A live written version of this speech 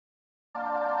Hi,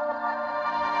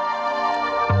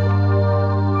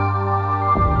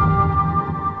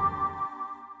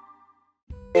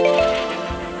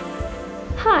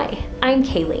 I'm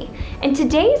Kaylee, and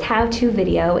today's how-to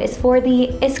video is for the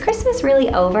 "Is Christmas Really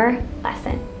Over?"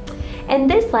 lesson. In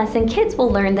this lesson, kids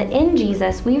will learn that in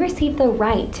Jesus we receive the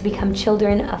right to become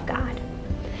children of God.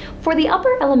 For the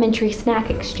upper elementary snack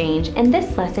exchange, in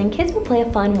this lesson, kids will play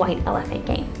a fun white elephant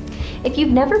game. If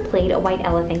you've never played a white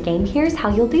elephant game, here's how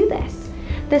you'll do this.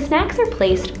 The snacks are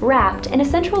placed wrapped in a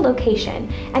central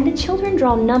location, and the children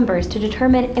draw numbers to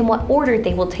determine in what order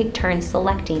they will take turns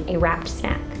selecting a wrapped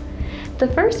snack. The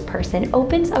first person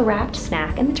opens a wrapped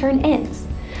snack and the turn ends.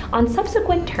 On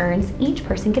subsequent turns, each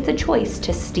person gets a choice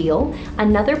to steal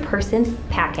another person's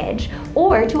package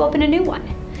or to open a new one.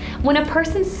 When a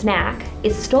person's snack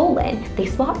is stolen, they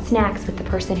swap snacks with the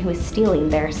person who is stealing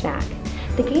their snack.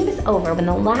 The game is over when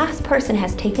the last person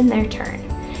has taken their turn.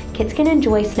 Kids can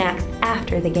enjoy snacks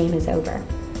after the game is over.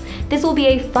 This will be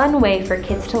a fun way for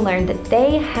kids to learn that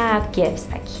they have gifts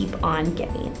that keep on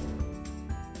giving.